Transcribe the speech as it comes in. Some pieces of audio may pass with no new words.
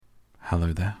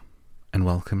Hello there, and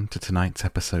welcome to tonight's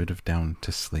episode of Down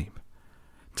to Sleep.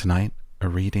 Tonight, a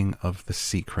reading of The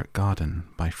Secret Garden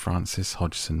by Frances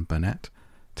Hodgson Burnett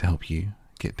to help you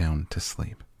get down to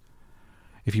sleep.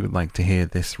 If you would like to hear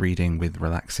this reading with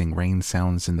relaxing rain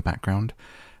sounds in the background,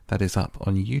 that is up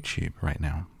on YouTube right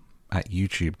now at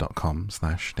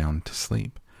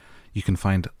youtube.com/downtosleep. You can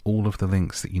find all of the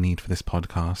links that you need for this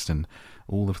podcast and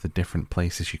all of the different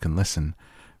places you can listen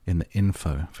in the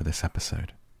info for this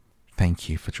episode. Thank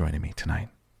you for joining me tonight.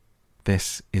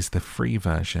 This is the free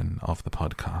version of the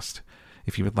podcast.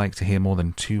 If you would like to hear more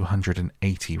than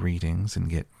 280 readings and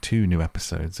get 2 new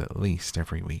episodes at least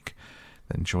every week,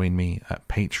 then join me at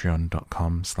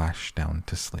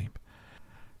patreon.com/downtosleep.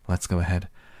 Let's go ahead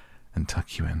and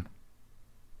tuck you in.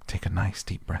 Take a nice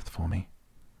deep breath for me.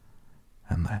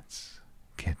 And let's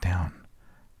get down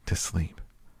to sleep.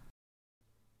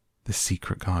 The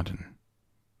Secret Garden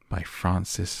by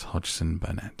Frances Hodgson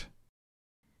Burnett.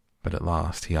 But at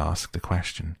last he asked a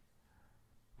question,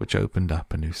 which opened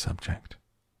up a new subject.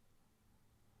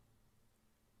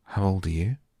 "How old are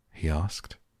you?" he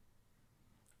asked.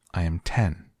 "I am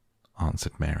 10,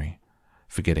 answered Mary,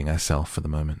 forgetting herself for the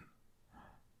moment.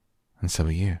 "And so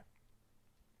are you."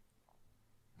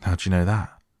 "How do you know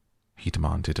that?" he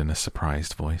demanded in a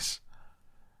surprised voice.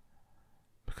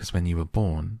 "Because when you were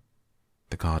born,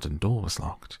 the garden door was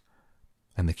locked,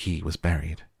 and the key was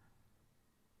buried,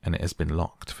 and it has been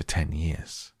locked for 10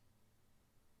 years.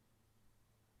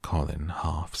 Colin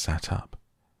half sat up,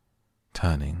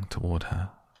 turning toward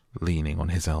her, leaning on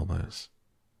his elbows.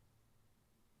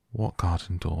 "What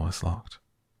garden door was locked?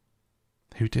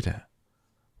 Who did it?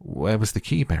 Where was the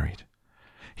key buried?"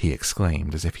 he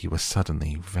exclaimed as if he was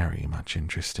suddenly very much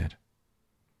interested.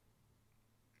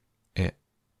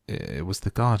 It was the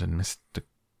garden Mr.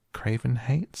 Craven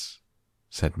hates,"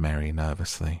 said Mary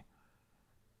nervously.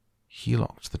 "He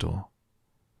locked the door.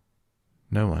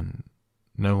 No one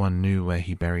knew where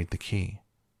he buried the key."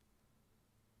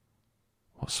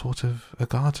 "What sort of a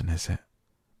garden is it?"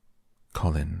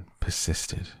 Colin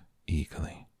persisted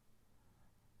eagerly.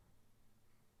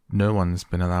 "No one's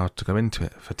been allowed to go into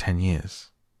it for 10 years,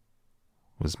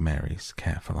 was Mary's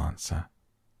careful answer.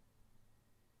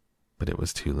 But it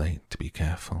was too late to be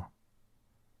careful.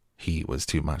 He was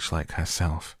too much like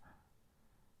herself.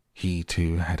 He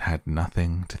too had had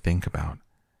nothing to think about,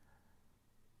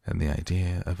 and the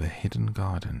idea of a hidden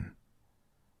garden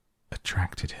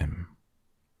attracted him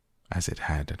as it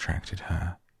had attracted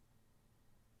her.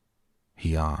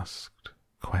 He asked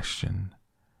question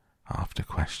after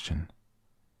question.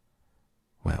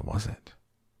 Where was it?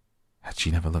 Had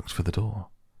she never looked for the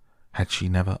door? Had she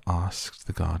never asked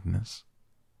the gardeners?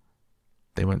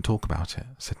 "They won't talk about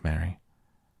it," said Mary.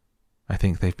 "I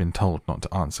think they've been told not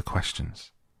to answer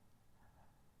questions."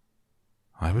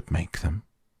 "I would make them,"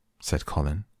 said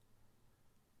Colin.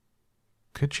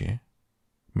 "Could you?"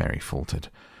 Mary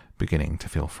faltered, beginning to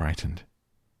feel frightened.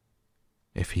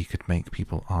 If he could make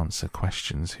people answer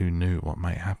questions, who knew what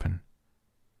might happen?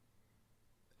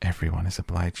 "Everyone is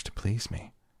obliged to please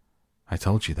me. I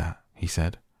told you that," he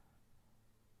said.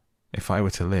 "If I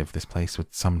were to live, this place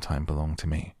would sometime belong to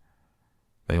me.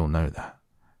 They all know that.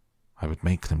 I would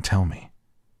make them tell me."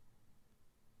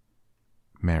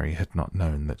 Mary had not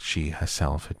known that she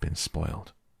herself had been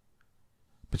spoiled,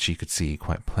 but she could see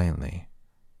quite plainly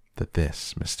that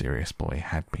this mysterious boy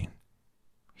had been.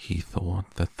 He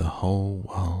thought that the whole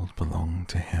world belonged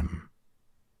to him.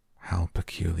 How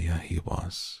peculiar he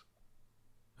was,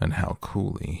 and how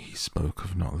coolly he spoke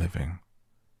of not living.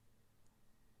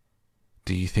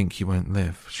 "Do you think you won't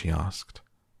live?" she asked,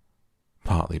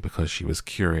 partly because she was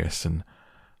curious and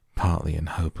partly in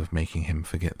hope of making him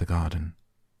forget the garden.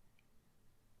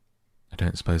 "I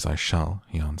don't suppose I shall,"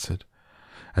 he answered,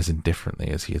 as indifferently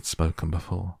as he had spoken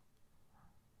before.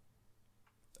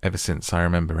 "Ever since I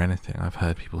remember anything, I've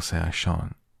heard people say I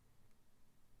shan't.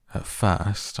 At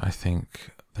first, I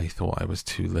think they thought I was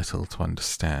too little to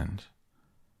understand,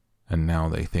 and now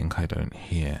they think I don't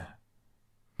hear,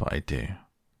 but I do.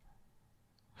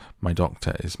 My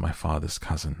doctor is my father's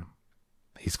cousin.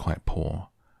 He's quite poor,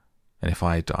 and if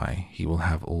I die, he will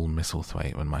have all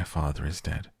Misselthwaite when my father is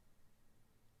dead.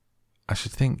 I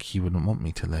should think he wouldn't want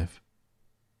me to live."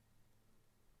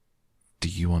 "Do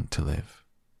you want to live?"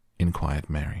 inquired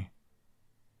Mary.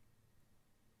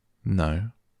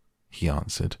 "No," he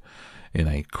answered in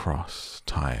a cross,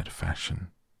 tired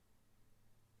fashion.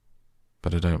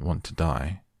 "But I don't want to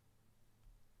die.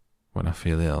 When I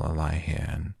feel ill, I lie here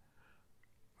and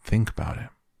think about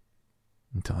it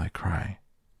until I cry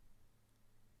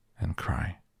and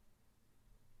cry."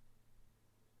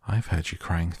 "I've heard you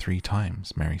crying 3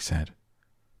 times, Mary said,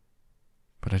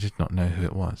 but I did not know who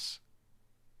it was."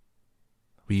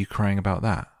 Were you crying about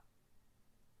that?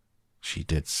 She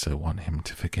did so want him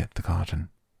to forget the garden.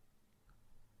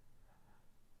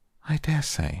 I dare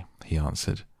say, he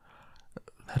answered.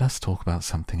 Let us talk about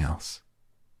something else.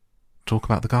 Talk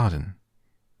about the garden.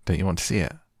 Don't you want to see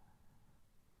it?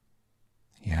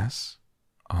 Yes,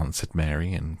 answered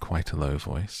Mary in quite a low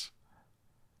voice.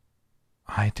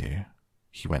 I do,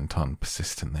 he went on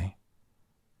persistently.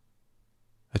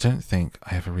 I don't think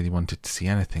I ever really wanted to see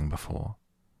anything before,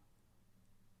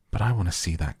 but I want to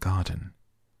see that garden.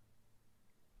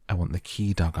 I want the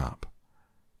key dug up.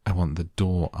 I want the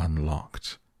door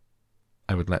unlocked.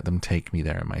 I would let them take me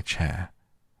there in my chair.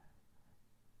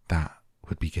 That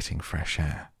would be getting fresh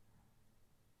air.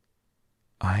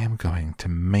 I am going to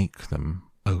make them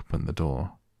open the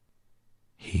door.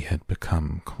 He had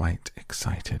become quite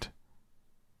excited,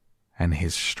 and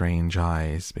his strange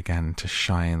eyes began to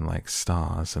shine like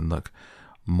stars and look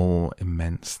more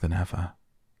immense than ever.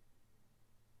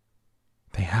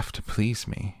 They have to please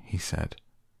me, he said.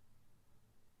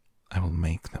 I will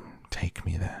make them take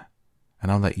me there,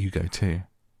 and I'll let you go too.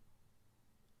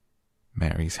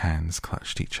 Mary's hands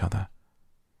clutched each other.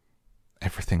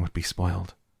 Everything would be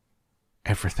spoiled.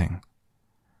 Everything.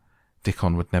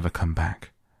 Dickon would never come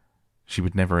back. She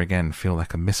would never again feel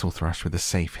like a missel thrush with a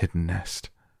safe hidden nest.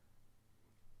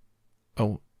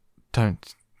 Oh,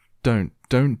 don't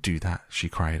do that, she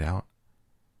cried out.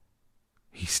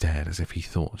 He stared as if he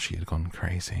thought she had gone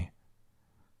crazy.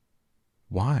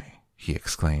 Why? He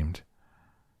exclaimed.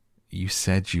 You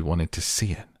said you wanted to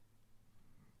see it.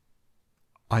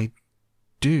 I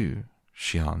do,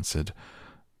 she answered,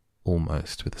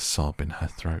 almost with a sob in her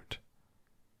throat.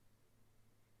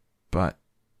 But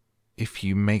if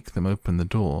you make them open the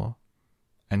door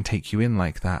and take you in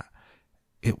like that,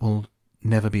 it will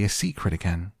never be a secret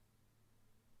again.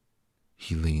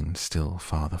 He leaned still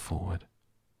farther forward.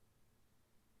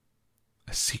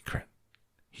 A secret,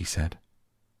 he said.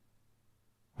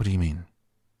 What do you mean?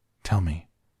 Tell me.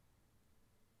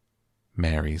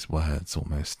 Mary's words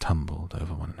almost tumbled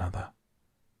over one another.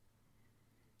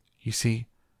 You see,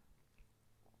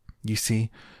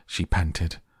 she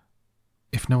panted,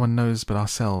 if no one knows but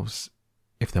ourselves,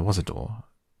 if there was a door,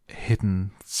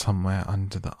 hidden somewhere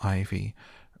under the ivy,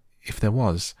 if there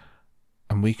was,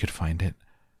 and we could find it,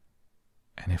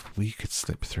 and if we could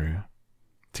slip through,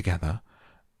 together,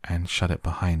 and shut it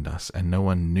behind us, and no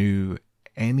one knew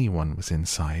anyone was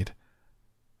inside,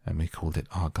 and we called it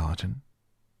our garden,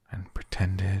 and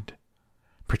pretended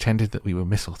that we were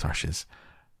missel thrushes,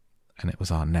 and it was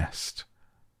our nest,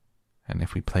 and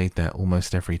if we played there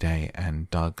almost every day, and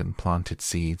dug and planted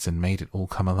seeds, and made it all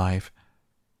come alive.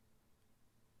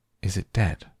 Is it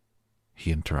dead?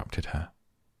 He interrupted her.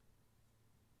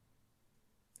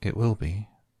 It will be,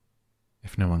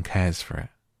 if no one cares for it,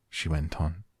 she went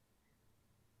on.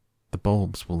 The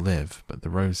bulbs will live, but the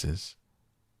roses...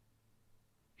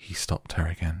 He stopped her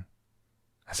again,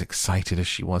 as excited as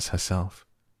she was herself.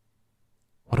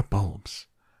 What are bulbs?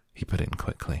 He put in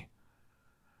quickly.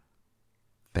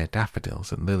 They're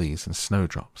daffodils and lilies and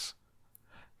snowdrops.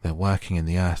 They're working in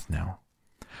the earth now,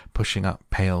 pushing up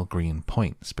pale green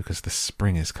points because the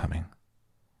spring is coming.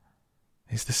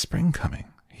 Is the spring coming?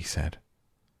 He said.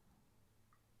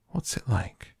 What's it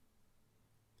like?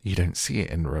 You don't see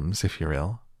it in rooms if you're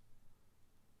ill.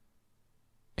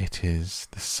 It is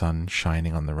the sun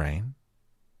shining on the rain,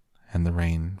 and the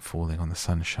rain falling on the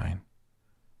sunshine.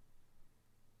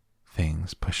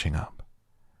 Things pushing up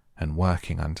and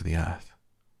working under the earth.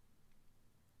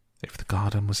 If the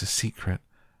garden was a secret,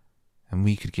 and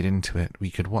we could get into it, we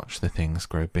could watch the things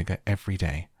grow bigger every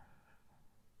day,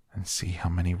 and see how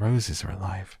many roses are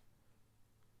alive.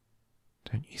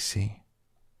 Don't you see?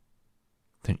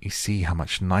 Don't you see how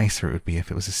much nicer it would be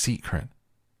if it was a secret?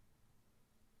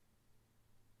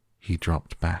 He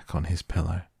dropped back on his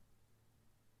pillow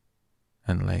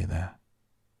and lay there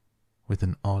with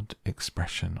an odd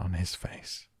expression on his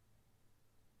face.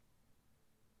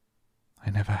 I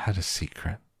never had a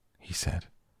secret, he said,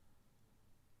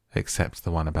 except the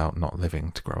one about not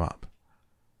living to grow up.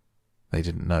 They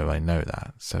didn't know I know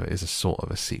that, so it is a sort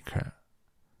of a secret.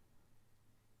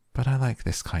 But I like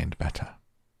this kind better.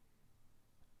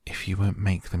 If you won't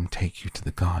make them take you to the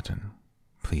garden,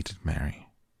 pleaded Mary.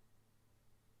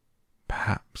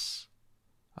 Perhaps.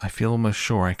 I feel almost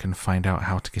sure I can find out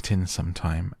how to get in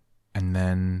sometime, and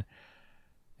then,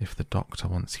 if the doctor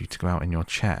wants you to go out in your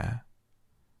chair,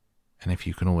 and if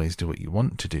you can always do what you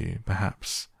want to do,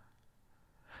 perhaps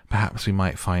we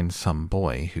might find some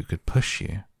boy who could push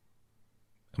you,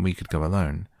 and we could go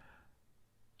alone,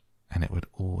 and it would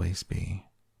always be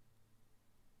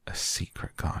a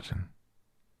secret garden.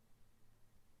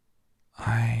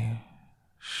 I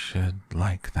should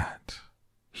like that,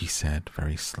 he said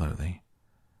very slowly,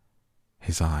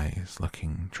 his eyes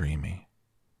looking dreamy.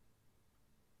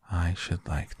 I should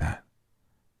like that.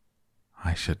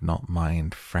 I should not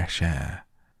mind fresh air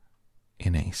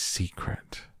in a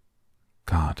secret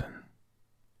garden.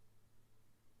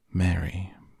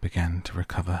 Mary began to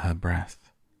recover her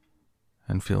breath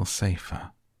and feel safer,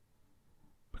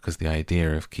 because the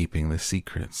idea of keeping the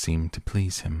secret seemed to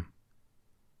please him.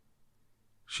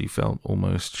 She felt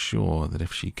almost sure that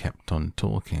if she kept on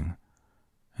talking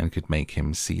and could make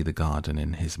him see the garden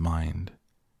in his mind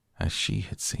as she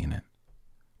had seen it,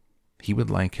 he would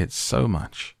like it so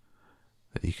much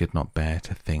that he could not bear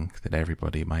to think that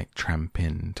everybody might tramp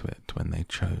into it when they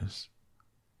chose.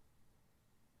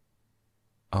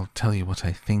 I'll tell you what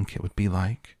I think it would be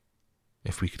like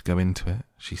if we could go into it,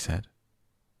 she said.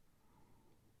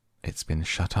 It's been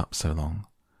shut up so long.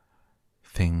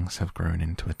 Things have grown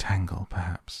into a tangle,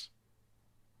 perhaps.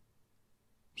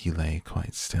 He lay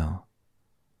quite still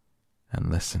and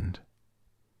listened,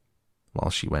 while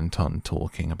she went on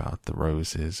talking about the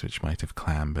roses which might have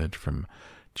clambered from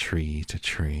tree to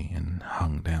tree and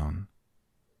hung down,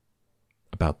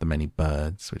 about the many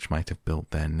birds which might have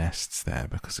built their nests there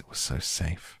because it was so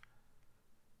safe.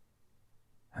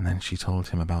 And then she told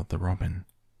him about the robin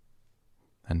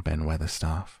and Ben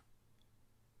Weatherstaff.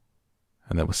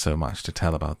 And there was so much to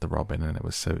tell about the robin, and it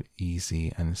was so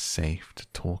easy and safe to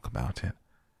talk about it,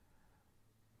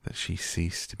 that she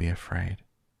ceased to be afraid.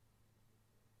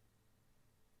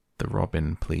 The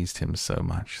robin pleased him so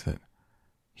much that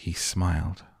he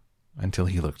smiled until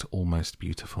he looked almost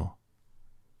beautiful.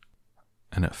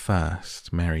 And at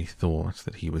first Mary thought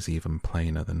that he was even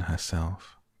plainer than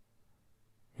herself,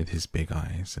 with his big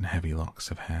eyes and heavy locks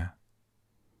of hair.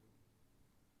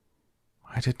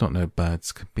 I did not know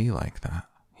birds could be like that,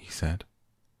 he said.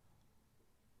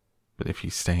 But if you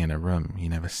stay in a room, you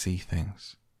never see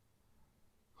things.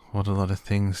 What a lot of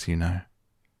things you know.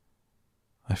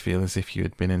 I feel as if you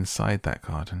had been inside that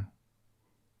garden.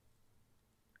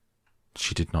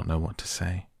 She did not know what to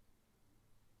say,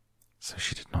 so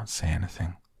she did not say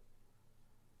anything.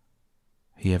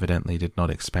 He evidently did not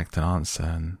expect an answer,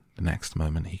 and the next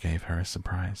moment he gave her a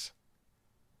surprise.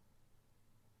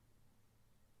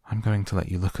 I'm going to let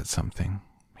you look at something,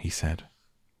 he said.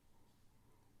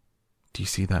 Do you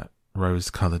see that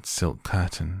rose-coloured silk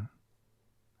curtain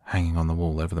hanging on the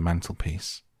wall over the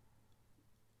mantelpiece?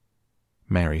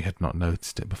 Mary had not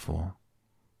noticed it before,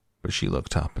 but she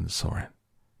looked up and saw it.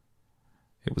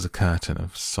 It was a curtain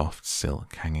of soft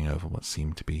silk hanging over what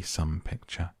seemed to be some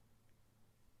picture.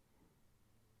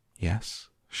 Yes,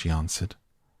 she answered.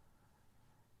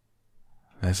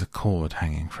 There's a cord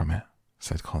hanging from it,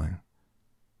 said Colin.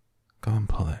 Go and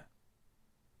pull it.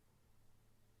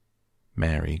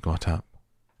 Mary got up,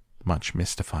 much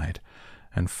mystified,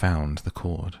 and found the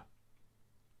cord.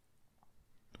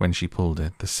 When she pulled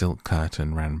it, the silk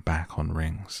curtain ran back on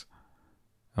rings,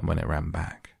 and when it ran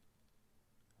back,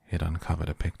 it uncovered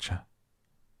a picture.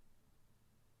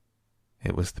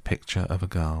 It was the picture of a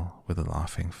girl with a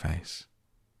laughing face.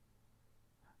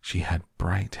 She had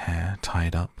bright hair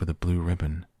tied up with a blue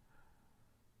ribbon,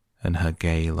 and her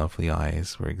gay, lovely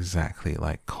eyes were exactly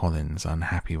like Colin's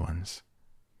unhappy ones,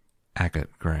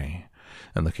 agate grey,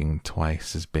 and looking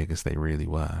twice as big as they really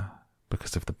were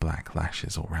because of the black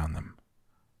lashes all round them.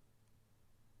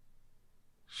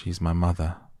 She's my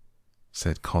mother,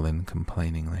 said Colin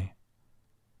complainingly.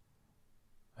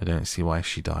 I don't see why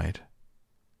she died.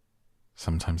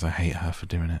 Sometimes I hate her for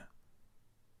doing it.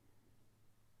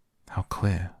 How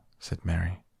queer, said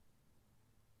Mary.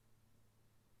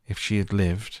 If she had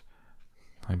lived,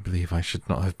 I believe I should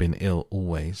not have been ill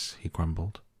always, he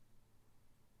grumbled.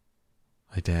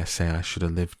 I dare say I should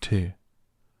have lived too,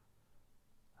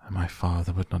 and my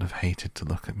father would not have hated to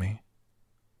look at me.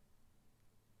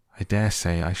 I dare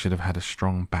say I should have had a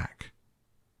strong back.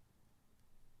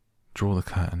 Draw the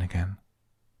curtain again.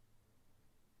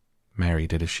 Mary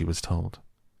did as she was told,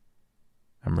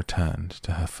 and returned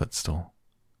to her footstool.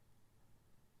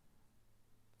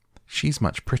 She's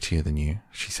much prettier than you,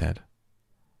 she said,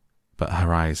 but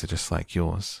her eyes are just like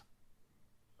yours.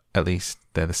 At least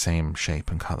they're the same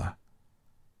shape and colour.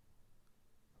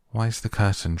 Why is the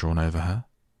curtain drawn over her?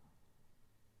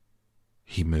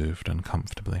 He moved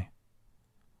uncomfortably.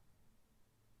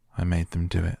 I made them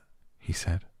do it, he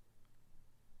said.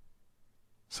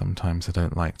 Sometimes I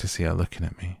don't like to see her looking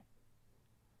at me.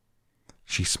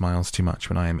 She smiles too much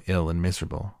when I am ill and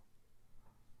miserable.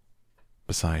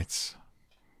 Besides,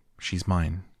 she's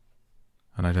mine,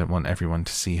 and I don't want everyone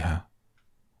to see her.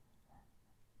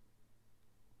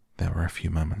 There were a few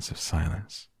moments of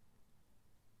silence,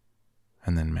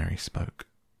 and then Mary spoke.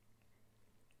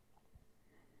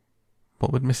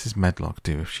 What would Mrs. Medlock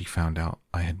do if she found out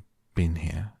I had been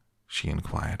here? She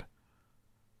inquired.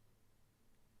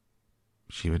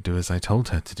 She would do as I told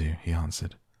her to do, he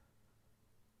answered.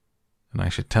 And I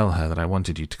should tell her that I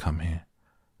wanted you to come here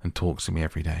and talk to me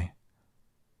every day.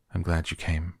 I'm glad you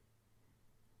came.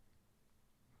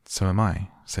 So am I,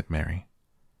 said Mary.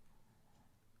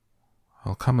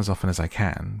 I'll come as often as I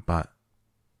can, but...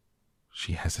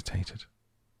 She hesitated.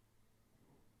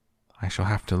 I shall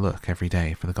have to look every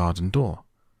day for the garden door.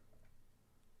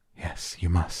 Yes, you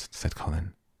must, said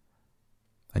Colin.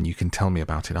 And you can tell me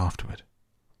about it afterward.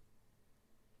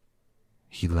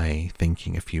 He lay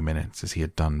thinking a few minutes as he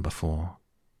had done before,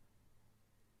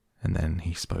 and then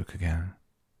he spoke again.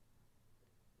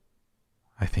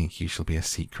 I think you shall be a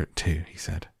secret too, he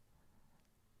said.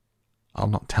 I'll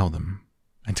not tell them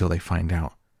until they find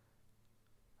out.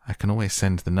 I can always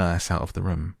send the nurse out of the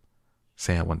room,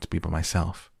 say I want to be by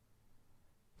myself.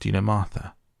 Do you know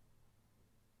Martha?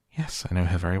 Yes, I know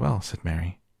her very well, said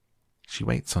Mary. She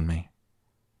waits on me.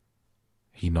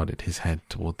 He nodded his head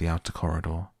toward the outer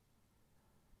corridor.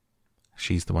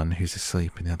 She's the one who's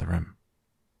asleep in the other room.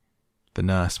 The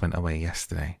nurse went away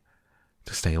yesterday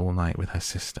to stay all night with her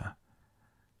sister,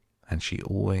 and she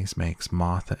always makes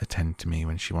Martha attend to me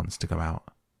when she wants to go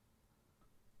out.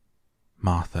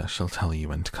 Martha shall tell you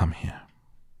when to come here.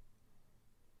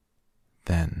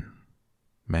 Then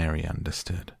Mary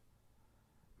understood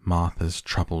Martha's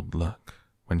troubled look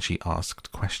when she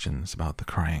asked questions about the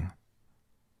crying.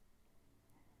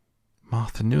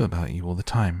 Martha knew about you all the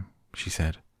time, she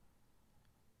said.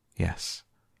 Yes,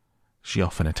 she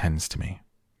often attends to me.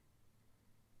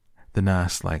 The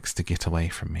nurse likes to get away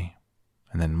from me,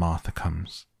 and then Martha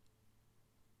comes.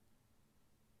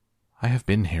 I have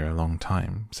been here a long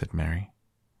time, said Mary.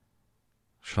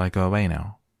 Shall I go away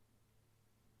now?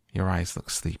 Your eyes look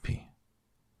sleepy.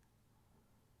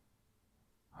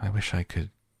 I wish I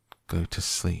could go to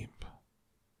sleep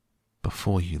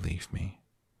before you leave me,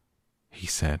 he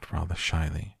said rather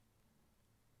shyly.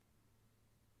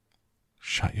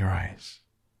 Shut your eyes,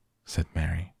 said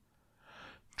Mary,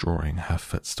 drawing her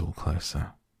footstool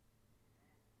closer.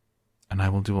 And I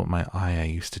will do what my ayah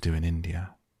used to do in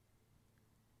India.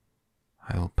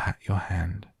 I will pat your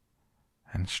hand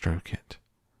and stroke it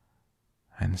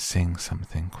and sing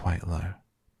something quite low.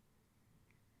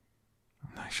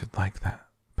 I should like that,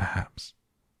 perhaps,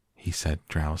 he said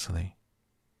drowsily.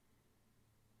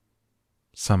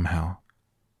 Somehow,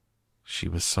 she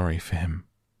was sorry for him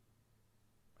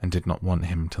and did not want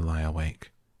him to lie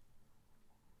awake.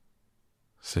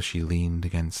 So she leaned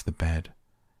against the bed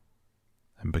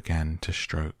and began to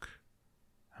stroke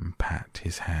and pat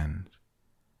his hand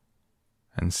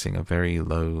and sing a very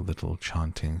low little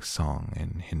chanting song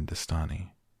in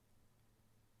Hindustani.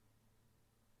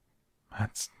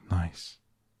 That's nice,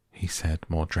 he said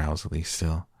more drowsily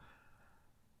still,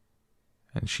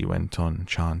 and she went on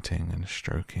chanting and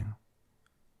stroking.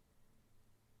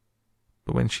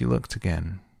 But when she looked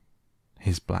again,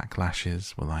 his black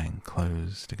lashes were lying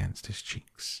closed against his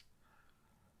cheeks,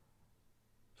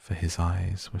 for his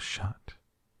eyes were shut,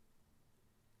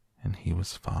 and he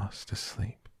was fast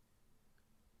asleep.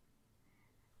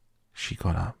 She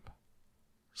got up,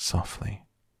 softly,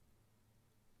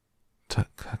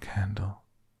 took her candle,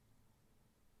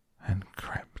 and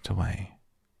crept away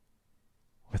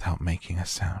without making a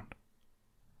sound.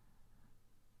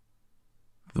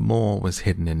 The moor was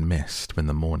hidden in mist when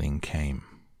the morning came,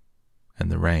 and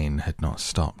the rain had not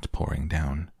stopped pouring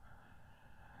down.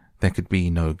 There could be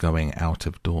no going out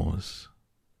of doors.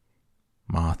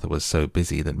 Martha was so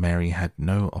busy that Mary had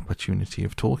no opportunity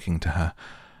of talking to her,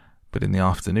 but in the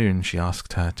afternoon she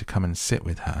asked her to come and sit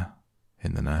with her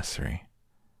in the nursery.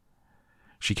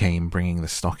 She came bringing the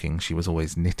stocking she was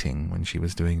always knitting when she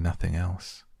was doing nothing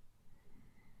else.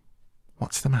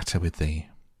 What's the matter with thee?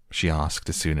 She asked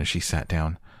as soon as she sat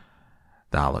down.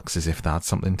 Thou looks as if thou'd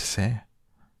something to say.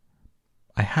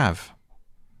 I have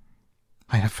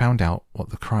found out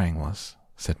what the crying was,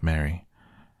 said Mary.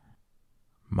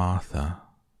 Martha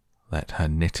let her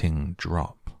knitting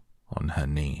drop on her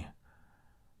knee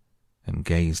and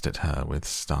gazed at her with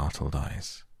startled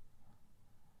eyes.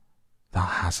 Thou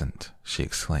hasn't, she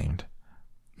exclaimed.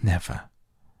 Never.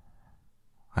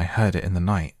 I heard it in the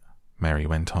night, Mary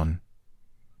went on,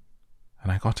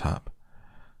 and I got up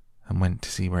and went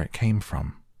to see where it came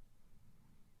from.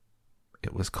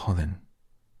 It was Colin.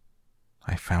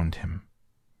 I found him.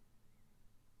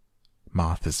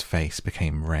 Martha's face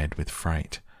became red with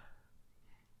fright.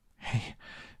 Hey,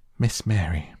 Miss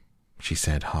Mary, she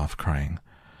said, half crying.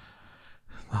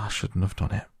 Thou shouldn't have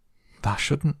done it. Thou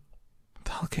shouldn't.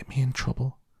 Thou'll get me in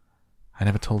trouble. I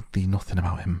never told thee nothing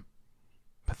about him,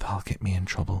 but thou'll get me in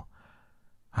trouble.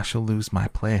 I shall lose my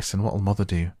place, and what'll mother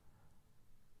do?"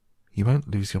 "You won't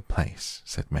lose your place,"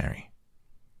 said Mary.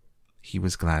 "He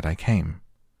was glad I came.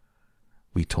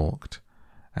 We talked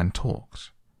and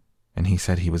talked, and he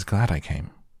said he was glad I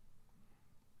came."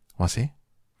 "Was he?"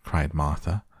 cried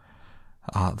Martha.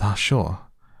 "Art thou sure?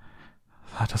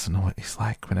 Thou doesn't know what he's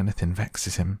like when anything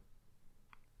vexes him.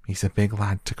 He's a big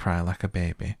lad to cry like a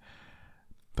baby,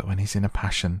 but when he's in a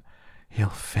passion, he'll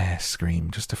fair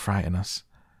scream just to frighten us.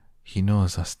 He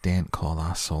knows us daren't call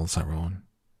our souls our own."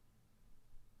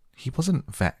 "He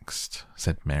wasn't vexed,"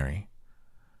 said Mary.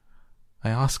 "I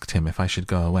asked him if I should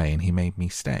go away, and he made me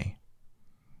stay.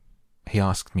 He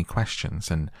asked me questions,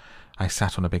 and I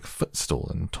sat on a big footstool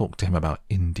and talked to him about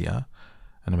India,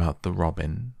 and about the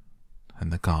robin,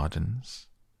 and the gardens.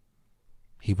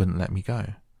 He wouldn't let me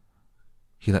go.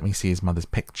 He let me see his mother's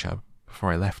picture.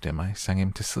 Before I left him, I sang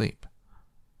him to sleep."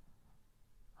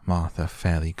 Martha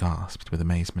fairly gasped with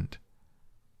amazement.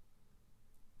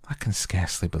 "I can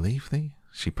scarcely believe thee,"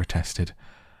 she protested.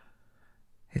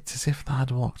 "It's as if thou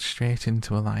had walked straight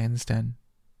into a lion's den."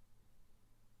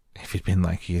 "If he'd been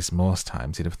like he is most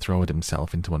times, he'd have thrown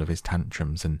himself into one of his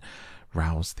tantrums and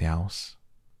roused the house.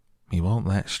 He won't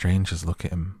let strangers look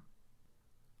at him."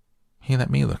 "He let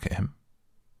me look at him.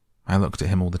 I looked at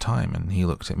him all the time, and he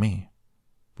looked at me.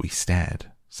 We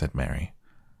stared," said Mary.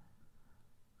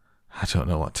 "I don't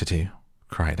know what to do,"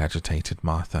 cried agitated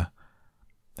Martha.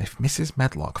 "If Mrs.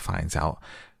 Medlock finds out,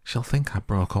 she'll think I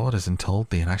broke orders and told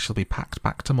thee, and I shall be packed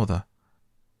back to mother."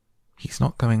 "He's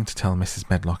not going to tell Mrs.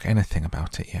 Medlock anything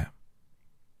about it yet.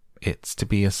 It's to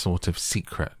be a sort of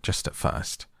secret just at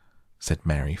first," said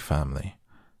Mary firmly.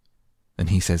 "And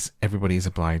he says everybody is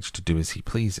obliged to do as he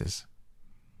pleases."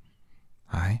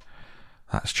 "Aye,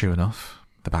 that's true enough,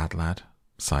 the bad lad,"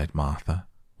 sighed Martha,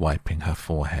 wiping her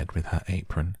forehead with her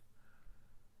apron.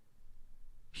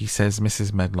 "He says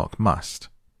Mrs. Medlock must,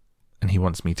 and he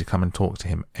wants me to come and talk to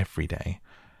him every day,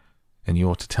 and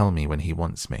you're to tell me when he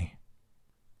wants me."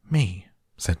 "Me?"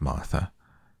 said Martha.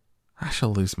 "I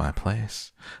shall lose my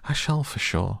place. I shall for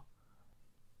sure."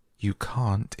 "You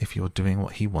can't if you're doing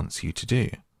what he wants you to do,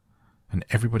 and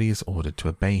everybody is ordered to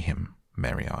obey him,"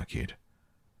 Mary argued.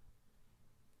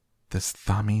 "Does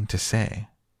thou mean to say,"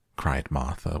 cried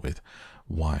Martha with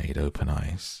wide open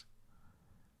eyes,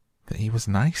 "that he was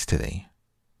nice to thee?"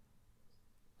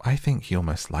 "I think he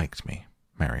almost liked me,"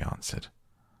 Mary answered.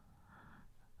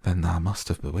 "Then thou must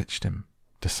have bewitched him,"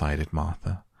 decided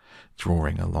Martha,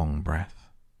 drawing a long breath.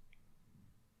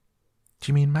 "Do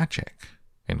you mean magic?"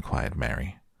 inquired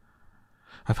Mary.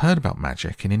 "I've heard about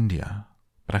magic in India,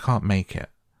 but I can't make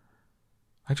it.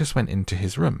 I just went into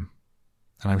his room,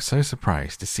 and I was so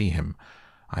surprised to see him,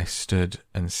 I stood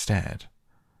and stared,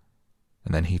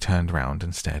 and then he turned round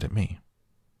and stared at me.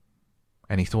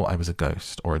 And he thought I was a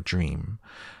ghost or a dream,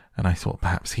 and I thought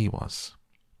perhaps he was.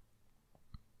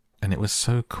 And it was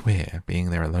so queer being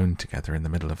there alone together in the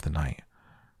middle of the night,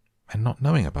 and not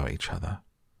knowing about each other.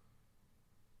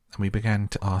 And we began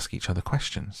to ask each other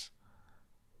questions.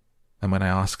 And when I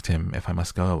asked him if I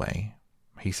must go away,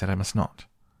 he said I must not."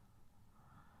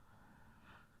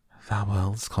 "The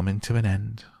world's coming to an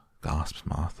end," gasped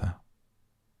Martha.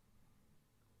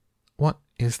 "What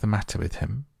is the matter with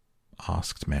him?"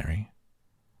 asked Mary.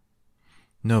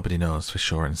 "Nobody knows for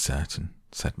sure and certain,"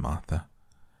 said Martha.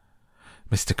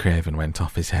 "Mr. Craven went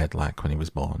off his head like when he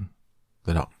was born.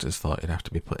 The doctors thought he'd have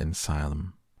to be put in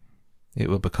asylum. It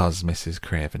were because Mrs.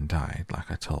 Craven died,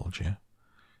 like I told you.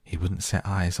 He wouldn't set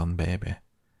eyes on baby.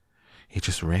 He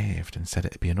just raved and said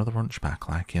it'd be another hunchback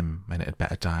like him, and it'd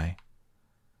better die."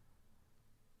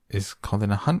 "Is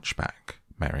Colin a hunchback?"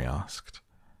 Mary asked.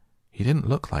 "He didn't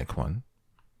look like one."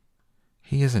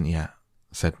 "He isn't yet,"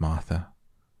 said Martha.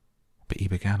 "But he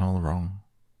began all wrong.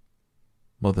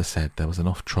 Mother said there was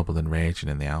enough trouble and raging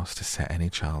in the house to set any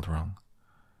child wrong.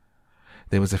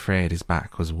 They was afraid his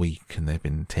back was weak, and they'd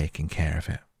been taking care of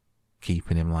it,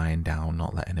 keeping him lying down,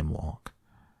 not letting him walk.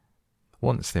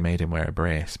 Once they made him wear a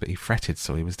brace, but he fretted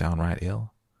so he was downright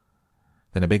ill.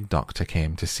 Then a big doctor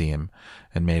came to see him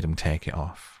and made him take it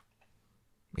off.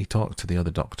 He talked to the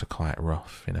other doctor quite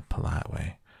rough, in a polite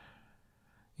way.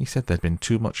 He said there'd been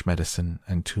too much medicine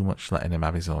and too much letting him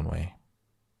have his own way."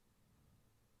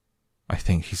 "I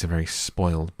think he's a very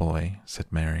spoiled boy,"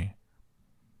 said Mary.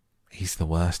 "He's the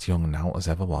worst young nowt as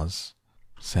ever was,"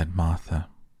 said Martha.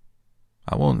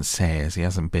 "I won't say as he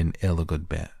hasn't been ill a good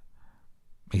bit.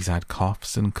 He's had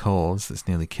coughs and colds that's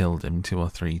nearly killed him 2 or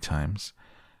 3 times.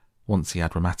 Once he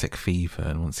had rheumatic fever,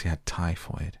 and once he had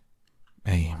typhoid.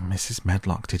 Mrs.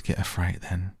 Medlock did get a fright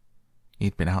then.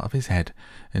 He'd been out of his head,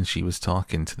 and she was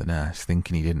talking to the nurse,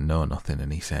 thinking he didn't know nothing,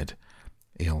 and he said,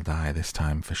 'He'll die this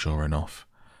time for sure enough.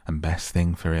 and best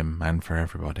thing for him and for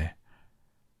everybody.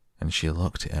 And she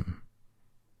looked at him,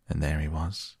 and there he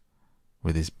was,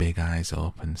 with his big eyes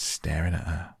open, staring at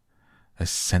her, as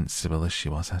sensible as she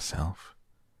was herself.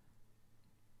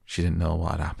 She didn't know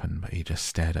what had happened, but he just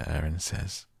stared at her and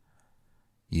says,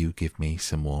 "You give me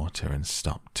some water and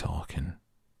stop talking."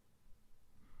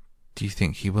 "Do you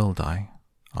think he will die?"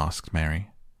 asked Mary.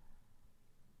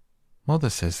 "Mother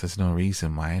says there's no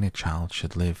reason why any child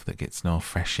should live that gets no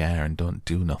fresh air and don't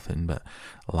do nothing but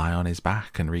lie on his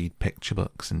back and read picture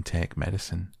books and take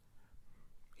medicine.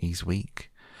 He's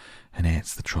weak and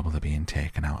hates the trouble of being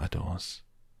taken out of doors.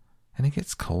 And he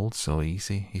gets cold so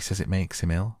easy, he says it makes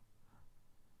him ill."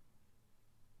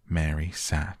 Mary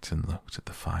sat and looked at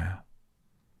the fire.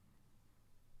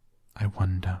 "I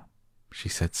wonder," she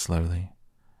said slowly,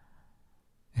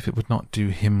 "if it would not do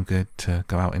him good to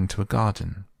go out into a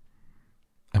garden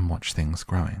and watch things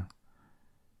growing.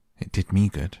 It did me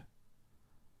good."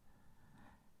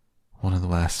 "One of the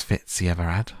worst fits he ever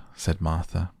had," said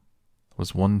Martha,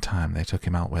 "was one time they took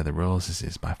him out where the roses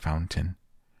is by fountain.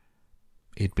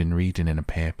 He'd been reading in a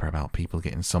paper about people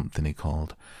getting something he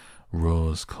called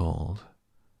rose cold,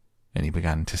 and he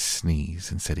began to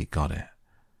sneeze and said he got it.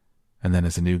 And then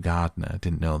as a new gardener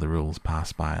didn't know the rules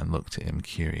passed by and looked at him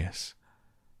curious,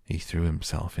 he threw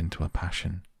himself into a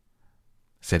passion.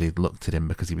 Said he'd looked at him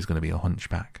because he was going to be a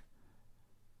hunchback.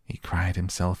 He cried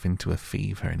himself into a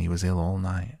fever and he was ill all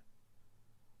night.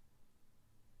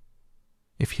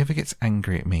 "If he ever gets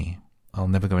angry at me, I'll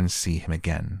never go and see him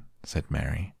again," said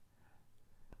Mary.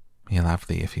 "He'll have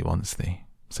thee if he wants thee,"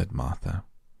 said Martha.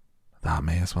 "Thou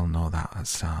may as well know that at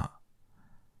start."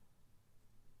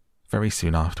 Very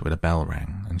soon afterward a bell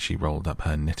rang and she rolled up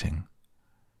her knitting.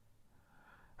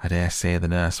 "I dare say the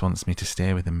nurse wants me to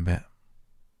stay with him a bit.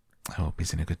 I hope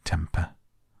he's in a good temper."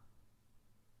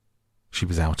 She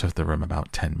was out of the room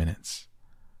about 10 minutes,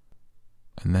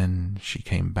 and then she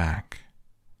came back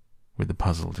with a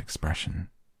puzzled expression.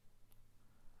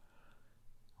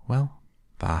 "Well,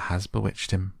 thou has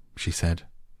bewitched him," she said.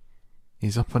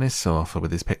 "He's up on his sofa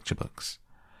with his picture books.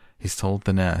 He's told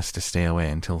the nurse to stay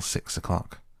away until 6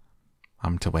 o'clock.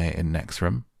 I'm to wait in next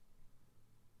room.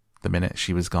 The minute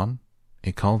she was gone,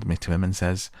 he called me to him and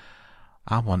says,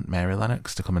 'I want Mary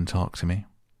Lennox to come and talk to me.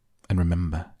 And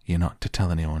remember, you're not to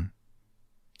tell anyone.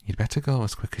 You'd better go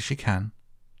as quick as you can.'"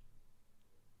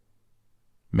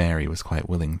 Mary was quite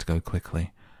willing to go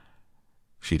quickly.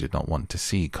 She did not want to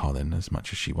see Colin as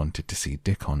much as she wanted to see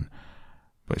Dickon,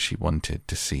 but she wanted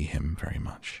to see him very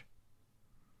much.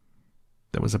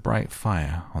 There was a bright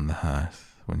fire on the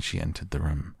hearth when she entered the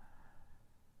room,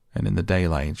 and in the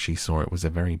daylight she saw it was a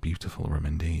very beautiful room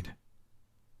indeed.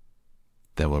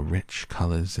 There were rich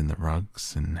colours in the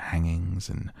rugs and hangings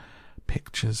and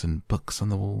pictures and books on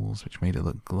the walls which made it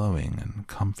look glowing and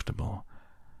comfortable,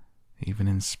 even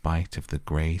in spite of the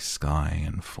grey sky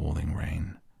and falling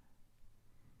rain.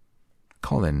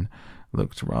 Colin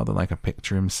looked rather like a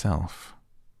picture himself.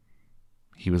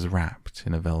 He was wrapped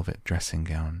in a velvet dressing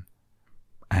gown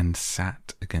and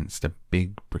sat against a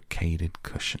big brocaded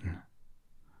cushion.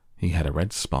 He had a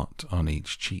red spot on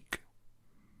each cheek.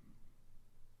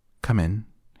 "Come in,"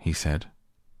 he said.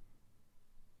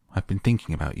 "I've been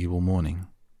thinking about you all morning."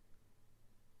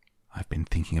 "I've been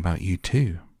thinking about you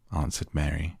too," answered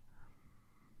Mary.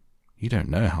 "You don't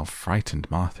know how frightened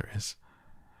Martha is.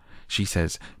 She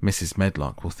says Mrs.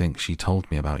 Medlock will think she told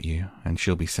me about you, and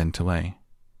she'll be sent away."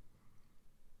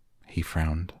 He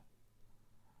frowned.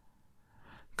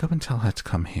 "Go and tell her to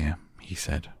come here," he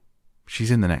said. "She's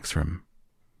in the next room."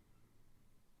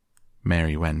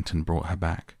 Mary went and brought her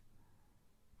back.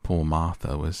 Poor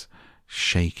Martha was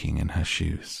shaking in her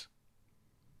shoes.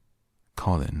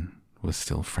 Colin was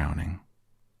still frowning.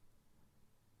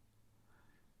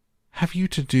 "Have you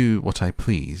to do what I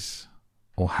please,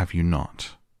 or have you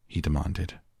not?" he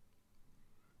demanded.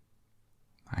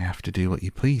 "I have to do what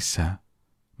you please, sir,"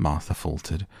 Martha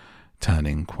faltered,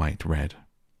 turning quite red.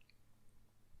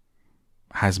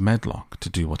 "Has Medlock to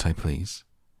do what I please?"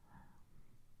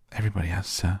 "Everybody has,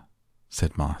 sir,"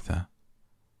 said Martha.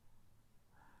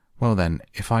 "Well then,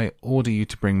 if I order you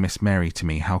to bring Miss Mary to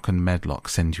me, how can Medlock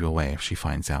send you away if she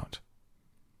finds out?"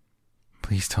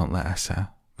 "Please don't let her, sir,"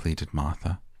 pleaded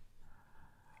Martha.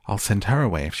 "I'll send her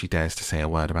away if she dares to say a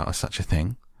word about such a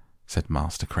thing," said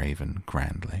Master Craven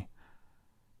grandly.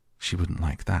 "She wouldn't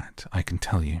like that, I can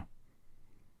tell you."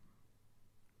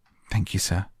 "Thank you,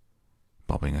 sir,"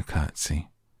 bobbing a curtsy.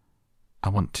 "I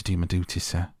want to do my duty,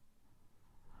 sir."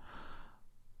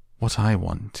 "What I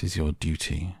want is your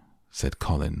duty," said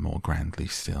Colin more grandly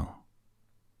still.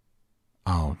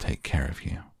 "I'll take care of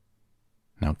you.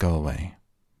 Now go away."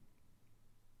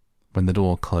 When the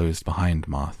door closed behind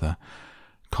Martha,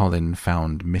 Colin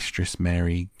found Mistress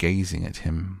Mary gazing at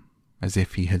him as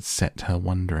if he had set her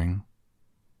wondering.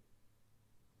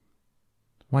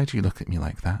 "Why do you look at me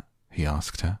like that?" he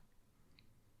asked her.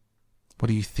 "What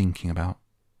are you thinking about?"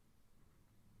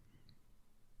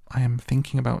 "I am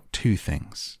thinking about two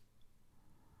things."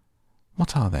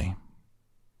 "What are they?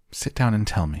 Sit down and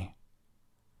tell me."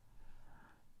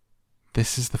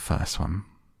 "This is the first one,"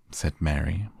 said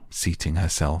Mary, seating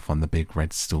herself on the big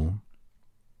red stool.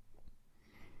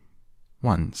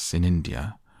 "Once, in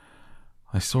India,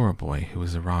 I saw a boy who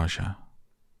was a Rajah.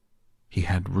 He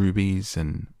had rubies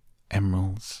and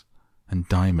emeralds and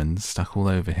diamonds stuck all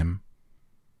over him.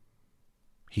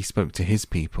 He spoke to his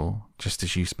people just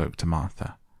as you spoke to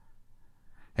Martha.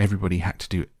 Everybody had to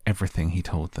do everything he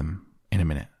told them in a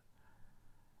minute.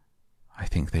 I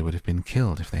think they would have been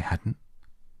killed if they hadn't."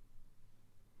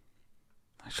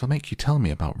 "I shall make you tell me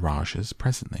about Rajahs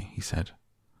presently," he said.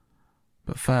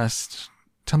 "But first,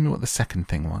 tell me what the second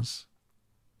thing was."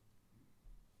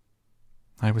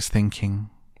 "I was thinking,"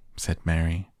 said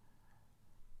Mary,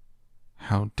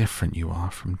 "how different you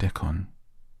are from Dickon."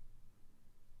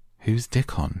 "Who's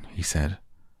Dickon?" he said.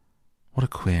 "What a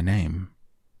queer name."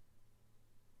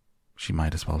 She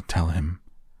might as well tell him.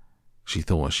 She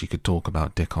thought she could talk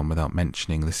about Dickon without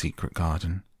mentioning the secret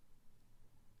garden.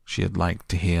 She had liked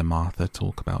to hear Martha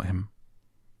talk about him.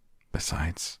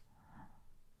 Besides,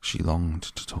 she longed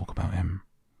to talk about him.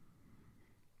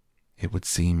 It would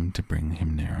seem to bring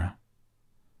him nearer.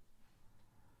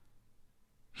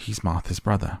 "He's Martha's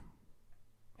brother.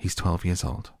 He's 12 years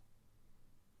old.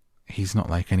 He's not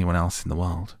like anyone else in the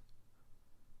world.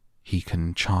 He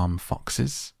can charm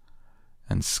foxes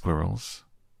and squirrels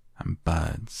and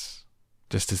birds,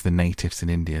 just as the natives in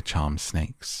India charm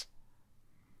snakes.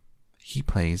 He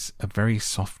plays a very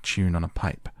soft tune on a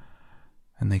pipe,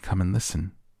 and they come and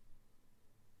listen."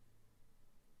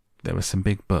 There were some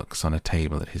big books on a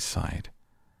table at his side,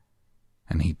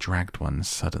 and he dragged one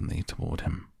suddenly toward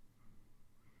him.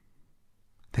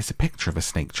 "There's a picture of a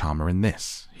snake charmer in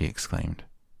this," he exclaimed.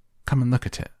 "Come and look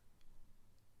at it."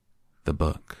 The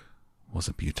book was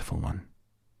a beautiful one,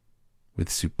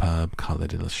 with superb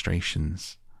coloured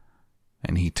illustrations,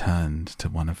 and he turned to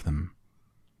one of them.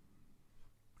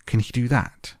 "Can he do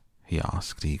that?" he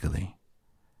asked eagerly.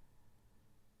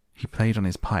 "He played on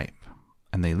his pipe,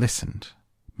 and they listened,"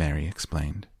 Mary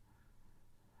explained.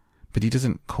 "But he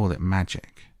doesn't call it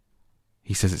magic.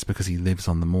 He says it's because he lives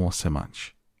on the moor so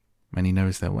much, and he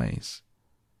knows their ways.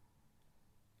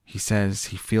 He says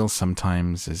he feels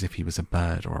sometimes as if he was a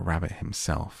bird or a rabbit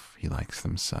himself. He likes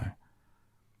them so.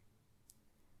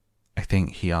 I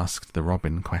think he asked the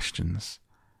robin questions.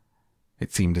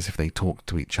 It seemed as if they talked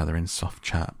to each other in soft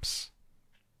chirps."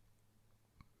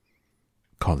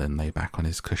 Colin lay back on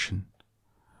his cushion,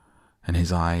 and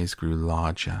his eyes grew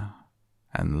larger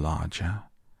and larger,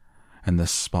 and the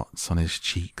spots on his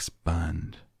cheeks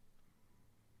burned.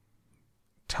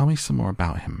 "Tell me some more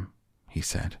about him," he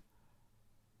said.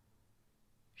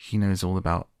 "He knows all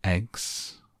about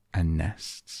eggs and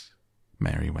nests,"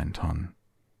 Mary went on.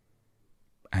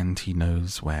 "And he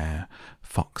knows where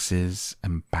foxes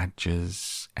and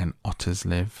badgers and otters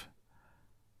live.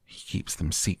 He keeps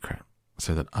them secret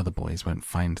so that other boys won't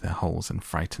find their holes and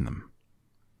frighten them.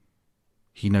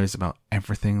 He knows about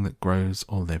everything that grows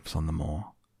or lives on the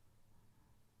moor."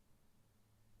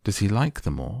 "Does he like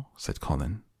the moor?" said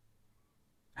Colin.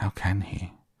 "How can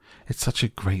he? It's such a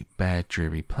great, bare,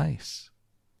 dreary place."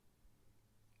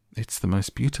 "It's the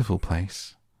most beautiful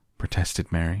place,"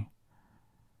 protested Mary.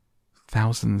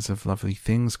 "Thousands of lovely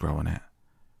things grow on it,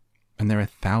 and there are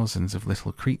thousands of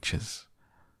little creatures,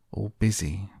 all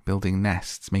busy, building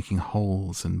nests, making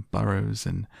holes and burrows,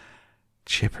 and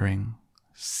chippering,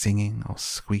 singing or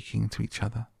squeaking to each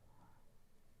other.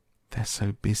 They're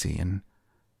so busy and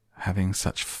having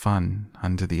such fun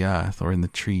under the earth or in the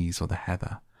trees or the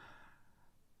heather.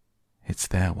 It's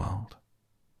their world."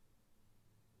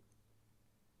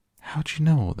 "How do you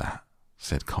know all that?"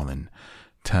 said Colin,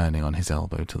 turning on his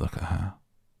elbow to look at her.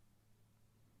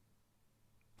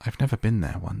 "I've never been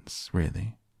there once,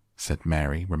 really," said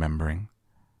Mary, remembering.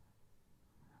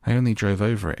 "I only drove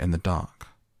over it in the dark.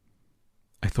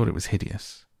 I thought it was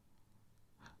hideous.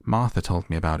 Martha told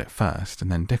me about it first,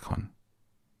 and then Dickon.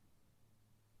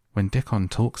 When Dickon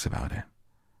talks about it,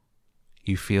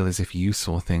 you feel as if you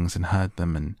saw things and heard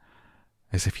them, and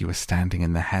as if you were standing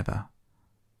in the heather,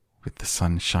 with the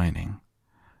sun shining,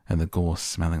 and the gorse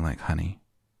smelling like honey,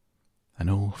 and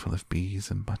all full of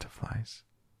bees and butterflies."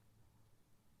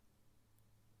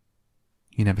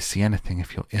 "You never see anything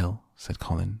if you're ill," said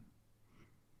Colin.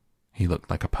 He looked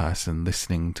like a person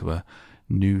listening to a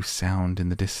new sound in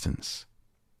the distance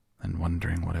and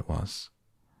wondering what it was.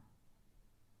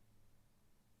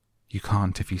 "You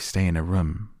can't if you stay in a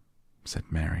room,"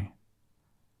 said Mary.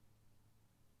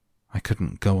 "I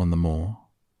couldn't go on the moor,"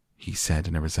 he said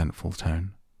in a resentful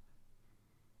tone.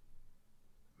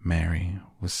 Mary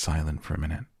was silent for a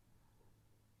minute,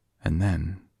 and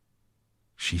then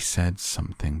she said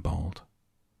something bold.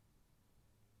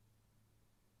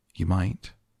 "You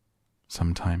might,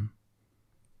 sometime."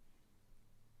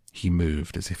 He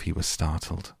moved as if he was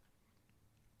startled.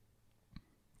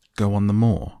 "Go on the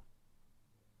moor?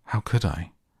 How could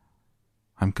I?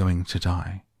 I'm going to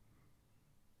die."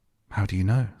 "How do you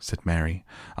know?" said Mary,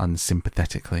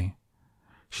 unsympathetically.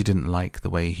 She didn't like the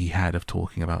way he had of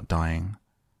talking about dying.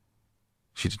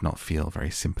 She did not feel very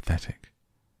sympathetic.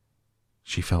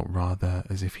 She felt rather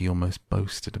as if he almost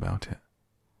boasted about it.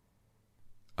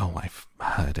 "Oh, I've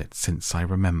heard it since I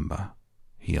remember,"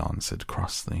 he answered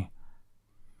crossly.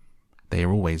 "They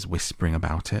are always whispering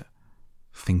about it,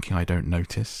 thinking I don't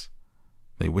notice.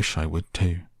 They wish I would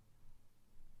too."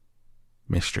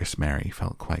 Mistress Mary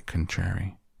felt quite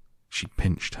contrary. She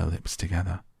pinched her lips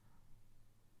together.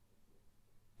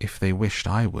 "If they wished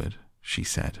I would," she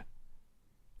said,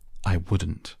 "I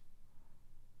wouldn't."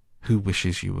 "Who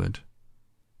wishes you would?"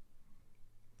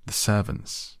 "The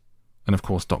servants, and of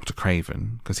course Dr.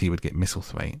 Craven, because he would get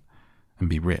Misselthwaite and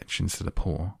be rich instead of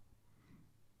poor.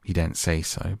 He daren't say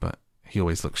so, but he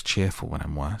always looks cheerful when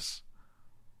I'm worse.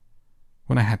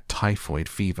 When I had typhoid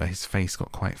fever, his face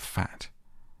got quite fat.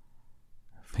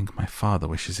 I think my father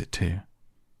wishes it too."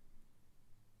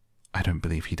 "I don't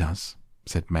believe he does,"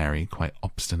 said Mary quite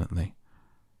obstinately.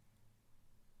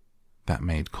 That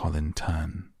made Colin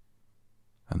turn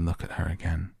and look at her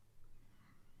again.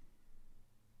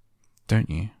 "Don't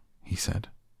you?" he said.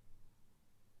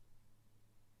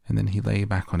 And then he lay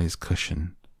back on his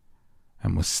cushion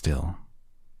and was still,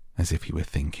 as if he were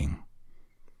thinking.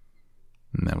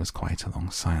 And there was quite a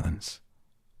long silence.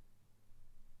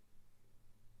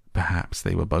 Perhaps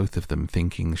they were both of them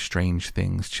thinking strange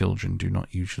things children do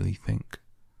not usually think.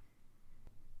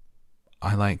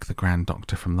 "I like the Grand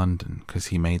Doctor from London because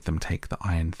he made them take the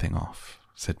iron thing off,"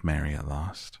 said Mary at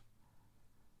last.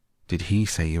 "Did he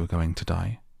say you were going to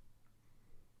die?"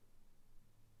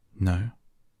 "No.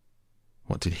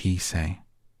 What did he say?"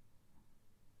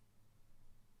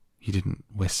 "He didn't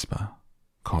whisper,"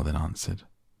 Colin answered.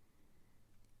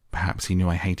 "Perhaps he knew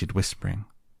I hated whispering.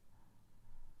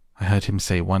 I heard him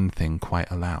say one thing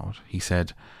quite aloud. He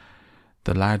said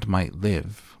the lad might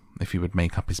live if he would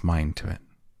make up his mind to it,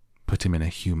 put him in a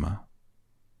humour."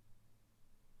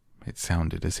 It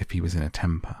sounded as if he was in a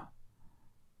temper.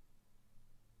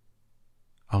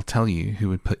 "I'll tell you who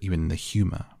would put you in the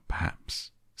humour,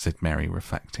 perhaps," said Mary,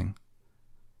 reflecting.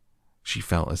 She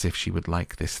felt as if she would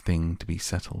like this thing to be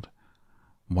settled,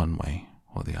 one way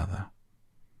or the other.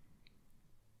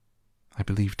 "I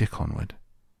believe Dickon would.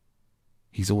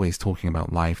 He's always talking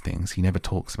about live things. He never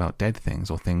talks about dead things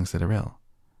or things that are ill.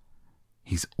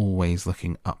 He's always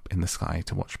looking up in the sky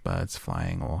to watch birds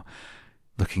flying, or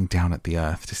looking down at the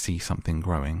earth to see something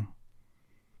growing.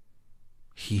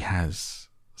 He has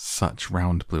such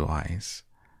round blue eyes,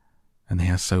 and they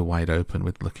are so wide open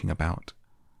with looking about.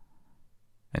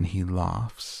 And he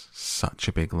laughs such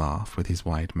a big laugh with his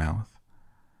wide mouth,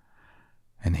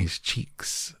 and his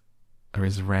cheeks are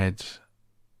as red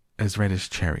as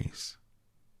cherries."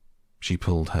 She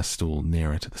pulled her stool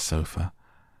nearer to the sofa,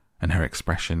 and her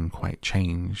expression quite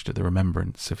changed at the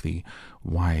remembrance of the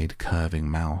wide curving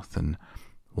mouth and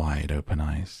wide open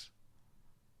eyes.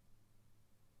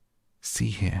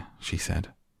 "See here," she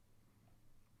said.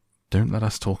 "Don't let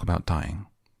us talk about dying.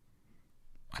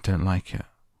 I don't like it.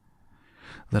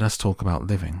 Let us talk about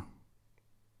living.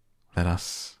 Let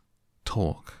us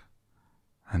talk,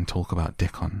 and talk about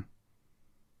Dickon.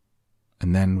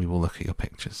 And then we will look at your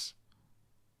pictures."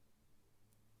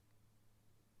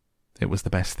 It was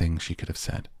the best thing she could have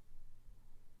said.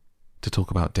 To talk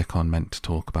about Dickon meant to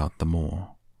talk about the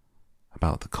moor,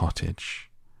 about the cottage,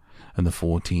 and the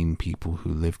 14 people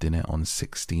who lived in it on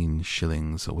 16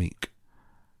 shillings a week.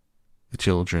 The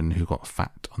children who got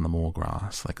fat on the moor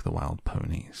grass like the wild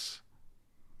ponies.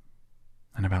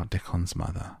 And about Dickon's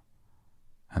mother,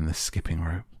 and the skipping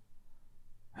rope,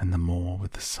 and the moor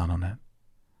with the sun on it.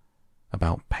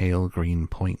 About pale green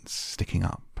points sticking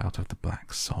up out of the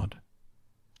black sod.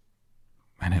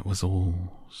 And it was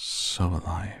all so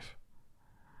alive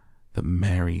that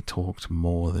Mary talked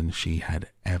more than she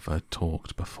had ever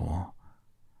talked before.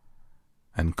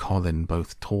 And Colin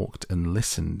both talked and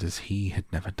listened as he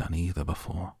had never done either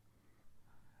before.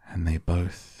 And they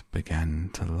both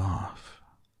began to laugh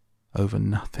over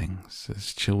nothings,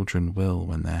 as children will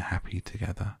when they're happy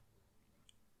together.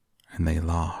 And they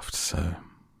laughed so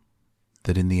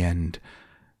that in the end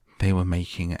they were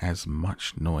making as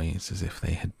much noise as if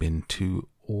they had been two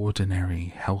ordinary,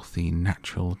 healthy,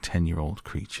 natural 10-year-old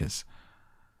creatures,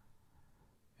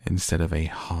 instead of a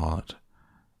hard,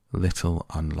 little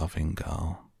unloving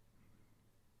girl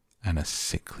and a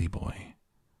sickly boy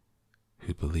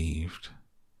who believed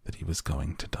that he was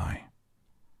going to die.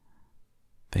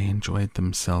 They enjoyed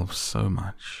themselves so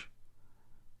much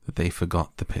that they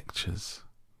forgot the pictures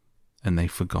and they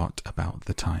forgot about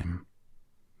the time.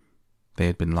 They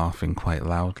had been laughing quite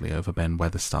loudly over Ben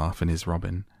Weatherstaff and his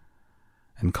Robin,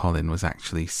 and Colin was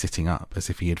actually sitting up as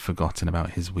if he had forgotten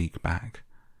about his weak back,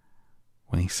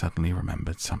 when he suddenly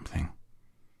remembered something.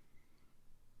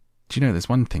 "Do you know, there's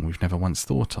one thing we've never once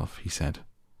thought of," he said.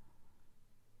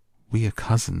 "We are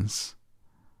cousins."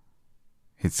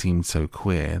 It seemed so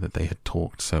queer that they had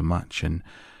talked so much and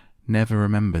never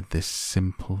remembered this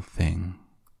simple thing,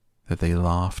 that they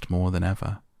laughed more than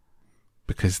ever,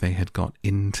 because they had got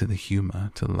into the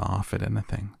humour to laugh at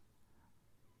anything.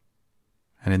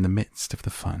 And in the midst of the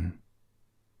fun,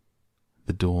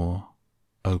 the door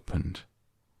opened,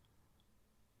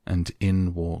 and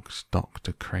in walked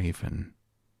Dr. Craven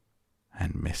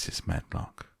and Mrs.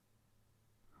 Medlock.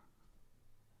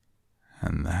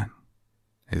 And that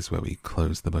is where we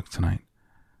close the book tonight,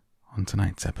 on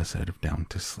tonight's episode of Down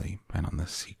to Sleep and on the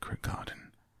Secret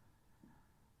Garden.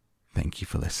 Thank you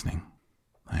for listening.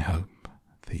 I hope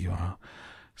that you are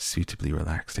suitably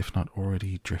relaxed, if not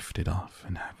already drifted off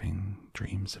and having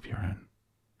dreams of your own.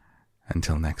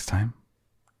 Until next time,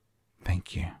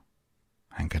 thank you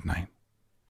and good night.